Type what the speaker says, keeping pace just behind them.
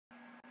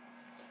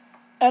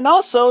And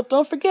also,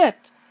 don't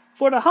forget,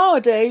 for the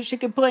holidays, you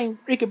could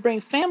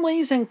bring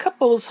families and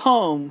couples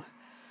home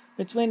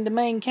between the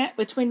main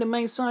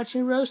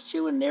Sergeant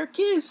Roastew and their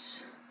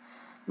kids,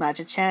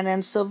 Magic-chan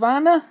and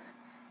Sylvana,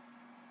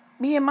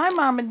 me and my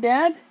mom and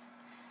dad,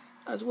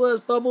 as well as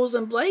Bubbles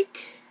and Blake,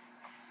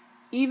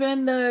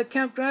 even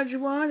Count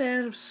Graduan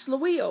and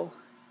Sluio,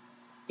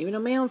 even a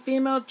male and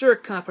female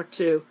jerk cop or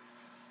two,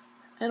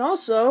 and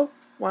also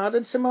Wild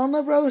and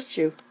Simona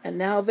Roastew, and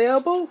now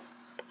available,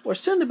 or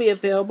soon to be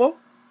available,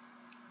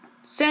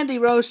 Sandy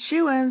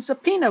Roastew and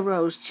Zapina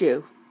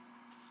Roastew.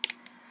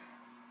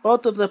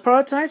 Both of the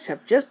prototypes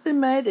have just been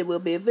made and will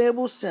be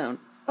available soon.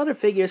 Other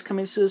figures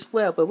coming soon as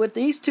well, but with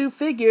these two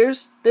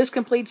figures, this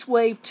completes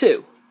Wave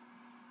 2.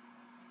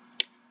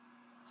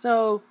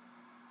 So,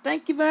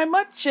 thank you very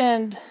much,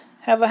 and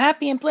have a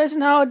happy and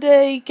pleasant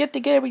holiday. Get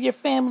together with your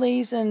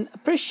families and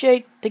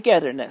appreciate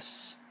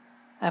togetherness.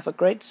 Have a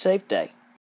great, safe day.